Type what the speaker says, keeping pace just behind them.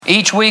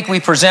Each week we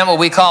present what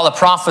we call a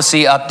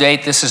prophecy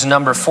update. This is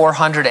number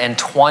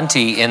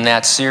 420 in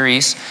that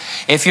series.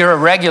 If you're a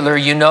regular,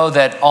 you know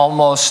that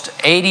almost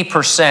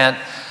 80%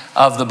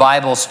 of the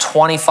Bible's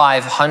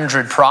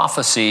 2,500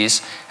 prophecies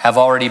have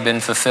already been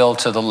fulfilled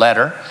to the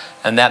letter.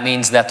 And that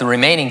means that the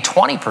remaining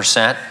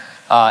 20%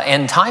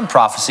 end time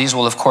prophecies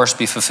will of course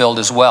be fulfilled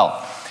as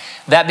well.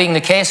 That being the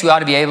case, we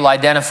ought to be able to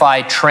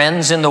identify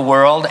trends in the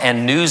world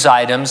and news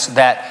items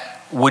that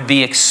would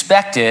be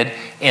expected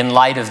in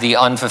light of the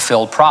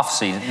unfulfilled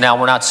prophecy. Now,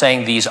 we're not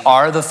saying these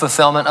are the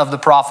fulfillment of the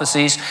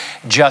prophecies,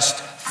 just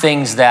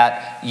things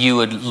that you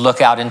would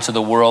look out into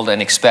the world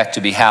and expect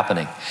to be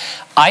happening.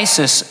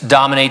 ISIS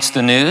dominates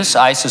the news.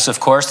 ISIS, of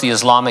course, the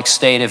Islamic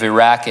State of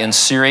Iraq and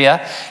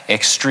Syria,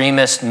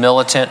 extremist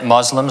militant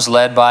Muslims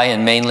led by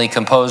and mainly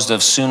composed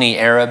of Sunni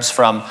Arabs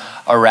from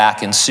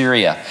Iraq and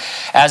Syria.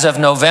 As of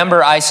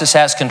November, ISIS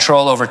has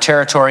control over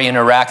territory in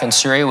Iraq and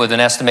Syria with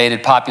an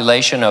estimated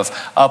population of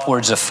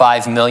upwards of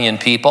 5 million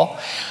people.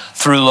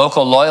 Through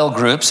local loyal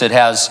groups, it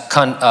has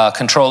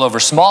control over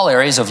small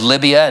areas of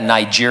Libya,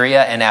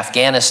 Nigeria, and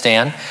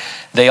Afghanistan.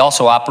 They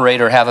also operate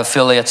or have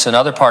affiliates in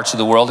other parts of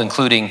the world,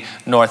 including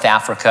North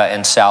Africa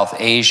and South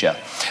Asia.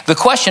 The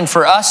question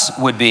for us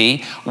would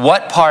be,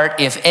 what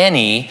part, if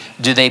any,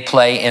 do they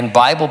play in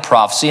Bible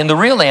prophecy? And the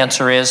real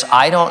answer is,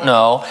 I don't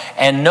know,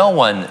 and no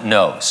one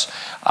knows.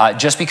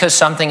 Just because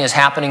something is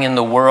happening in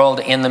the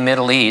world, in the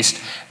Middle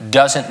East,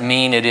 doesn't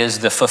mean it is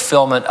the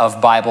fulfillment of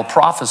Bible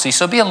prophecy.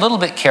 So be a little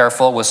bit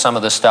careful with some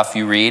of the stuff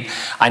you read.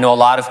 I know a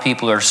lot of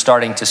people are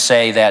starting to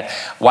say that,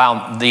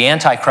 wow, the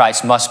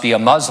Antichrist must be a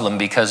Muslim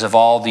because of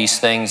all these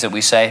things that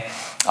we say.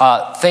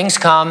 Things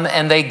come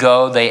and they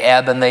go, they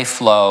ebb and they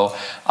flow,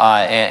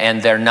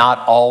 and they're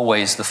not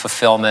always the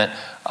fulfillment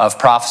of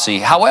prophecy.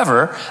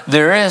 However,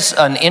 there is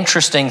an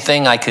interesting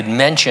thing I could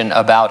mention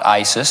about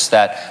ISIS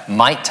that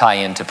might tie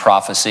into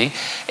prophecy.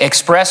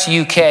 Express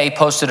UK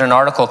posted an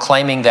article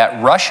claiming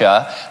that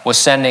Russia was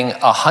sending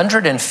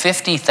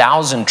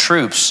 150,000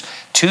 troops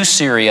to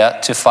Syria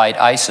to fight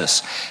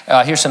ISIS.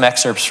 Here's some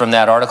excerpts from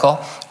that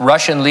article.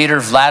 Russian leader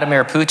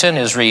Vladimir Putin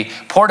is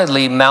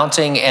reportedly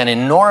mounting an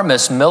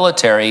enormous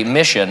military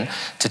mission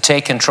to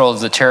take control of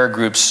the terror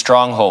group's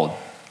stronghold.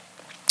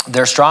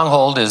 Their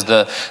stronghold is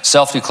the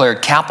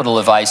self-declared capital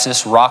of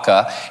ISIS,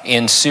 Raqqa,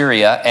 in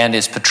Syria, and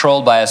is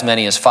patrolled by as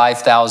many as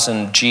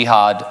 5,000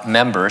 jihad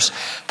members.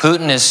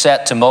 Putin is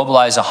set to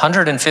mobilize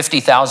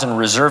 150,000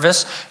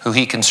 reservists who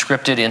he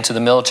conscripted into the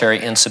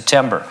military in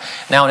September.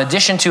 Now, in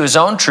addition to his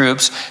own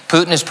troops,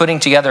 Putin is putting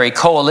together a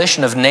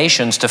coalition of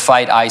nations to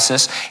fight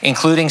ISIS,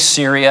 including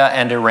Syria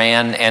and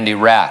Iran and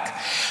Iraq.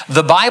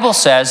 The Bible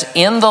says,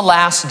 in the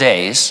last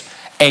days,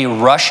 a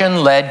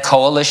Russian-led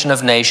coalition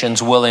of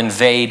nations will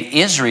invade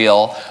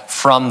Israel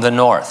from the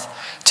north.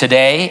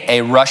 Today,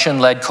 a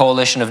Russian-led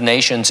coalition of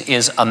nations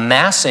is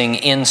amassing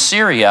in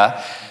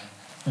Syria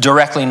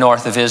directly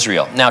north of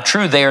Israel. Now,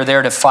 true, they are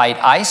there to fight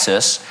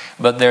ISIS,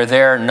 but they're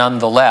there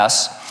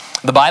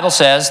nonetheless. The Bible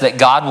says that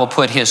God will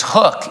put his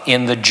hook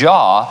in the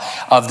jaw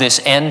of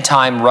this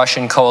end-time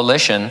Russian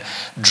coalition,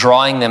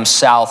 drawing them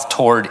south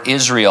toward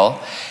Israel.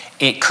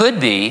 It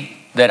could be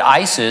that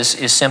ISIS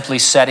is simply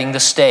setting the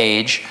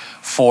stage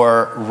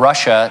for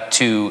Russia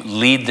to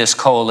lead this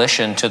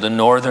coalition to the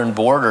northern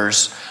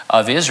borders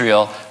of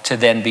Israel to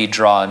then be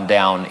drawn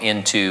down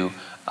into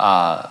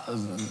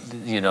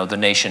the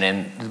nation,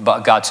 and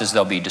God says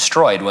they'll be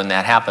destroyed when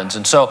that happens.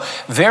 And so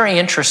very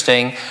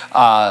interesting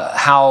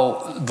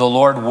how the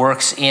Lord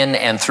works in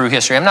and through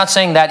history. I'm not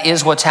saying that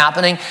is what's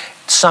happening,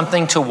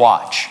 something to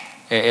watch.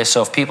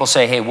 So if people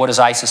say, hey, what does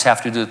ISIS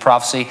have to do with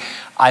prophecy?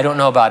 I don't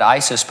know about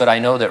ISIS, but I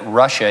know that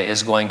Russia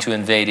is going to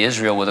invade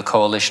Israel with a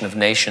coalition of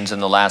nations in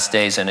the last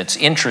days, and it's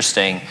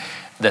interesting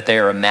that they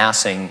are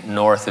amassing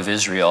north of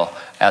Israel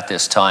at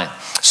this time.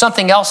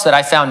 Something else that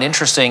I found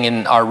interesting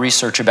in our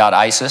research about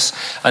ISIS,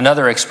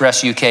 another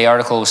Express UK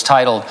article was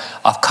titled,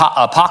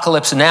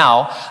 Apocalypse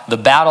Now, the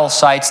battle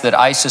sites that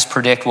ISIS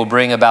predict will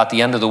bring about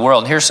the end of the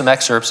world. And here's some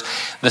excerpts.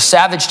 The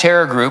savage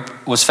terror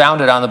group was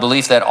founded on the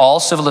belief that all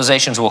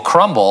civilizations will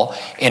crumble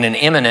in an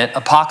imminent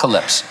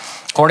apocalypse.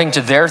 According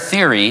to their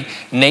theory,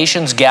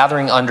 nations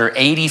gathering under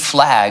 80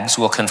 flags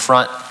will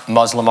confront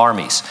Muslim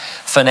armies.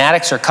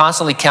 Fanatics are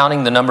constantly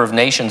counting the number of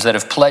nations that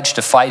have pledged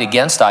to fight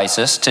against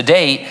ISIS. To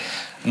date,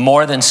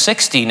 more than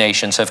 60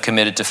 nations have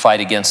committed to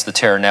fight against the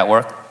terror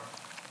network.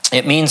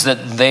 It means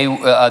that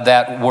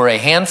that were a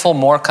handful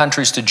more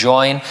countries to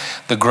join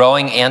the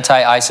growing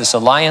anti-ISIS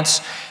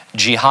alliance,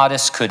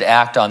 jihadists could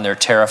act on their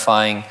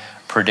terrifying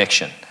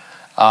prediction.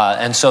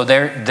 And so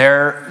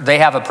they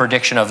have a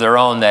prediction of their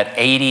own that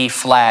 80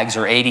 flags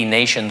or 80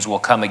 nations will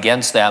come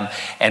against them.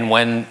 And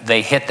when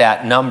they hit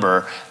that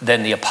number,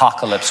 then the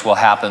apocalypse will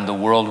happen, the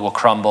world will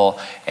crumble,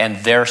 and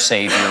their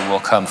Savior will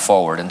come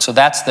forward. And so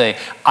that's the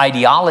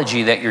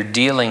ideology that you're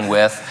dealing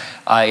with.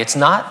 It's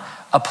not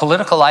a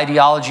political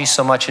ideology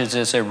so much as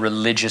it's a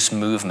religious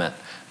movement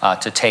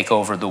to take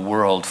over the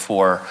world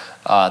for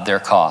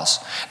their cause.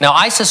 Now,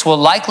 ISIS will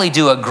likely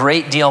do a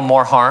great deal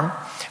more harm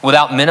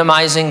without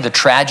minimizing the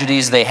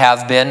tragedies they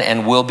have been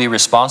and will be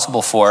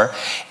responsible for,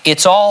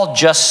 it's all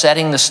just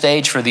setting the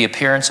stage for the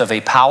appearance of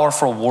a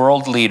powerful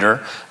world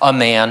leader, a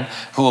man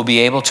who will be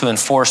able to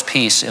enforce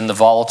peace in the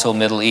volatile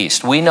Middle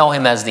East. We know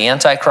him as the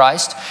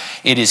Antichrist.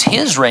 It is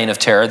his reign of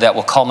terror that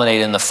will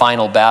culminate in the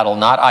final battle,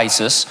 not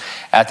ISIS,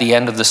 at the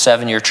end of the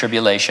 7-year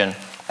tribulation,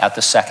 at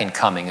the second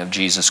coming of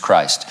Jesus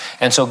Christ.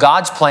 And so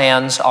God's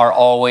plans are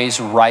always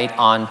right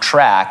on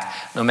track,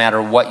 no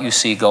matter what you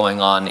see going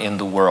on in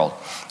the world.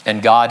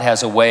 And God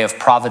has a way of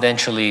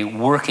providentially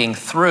working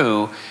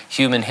through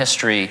human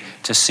history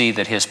to see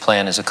that his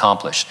plan is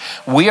accomplished.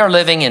 We are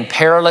living in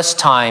perilous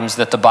times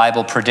that the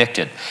Bible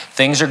predicted.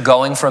 Things are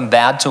going from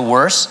bad to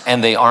worse,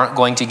 and they aren't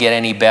going to get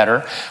any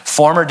better.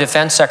 Former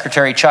Defense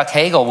Secretary Chuck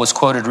Hagel was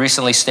quoted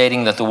recently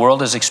stating that the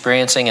world is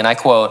experiencing, and I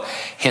quote,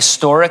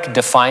 historic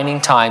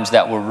defining times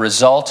that will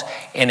result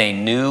in a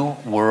new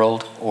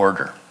world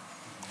order.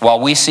 While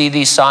we see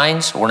these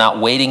signs, we're not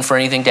waiting for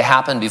anything to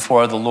happen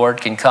before the Lord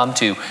can come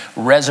to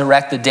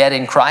resurrect the dead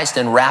in Christ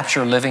and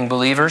rapture living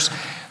believers.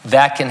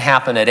 That can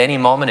happen at any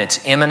moment. It's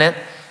imminent.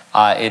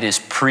 It is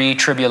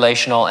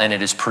pre-tribulational and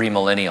it is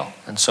premillennial.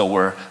 And so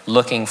we're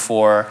looking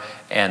for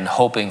and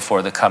hoping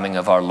for the coming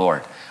of our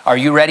Lord. Are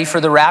you ready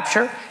for the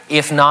rapture?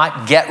 If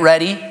not, get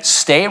ready,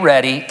 stay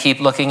ready, keep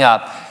looking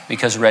up,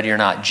 because ready or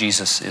not,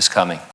 Jesus is coming.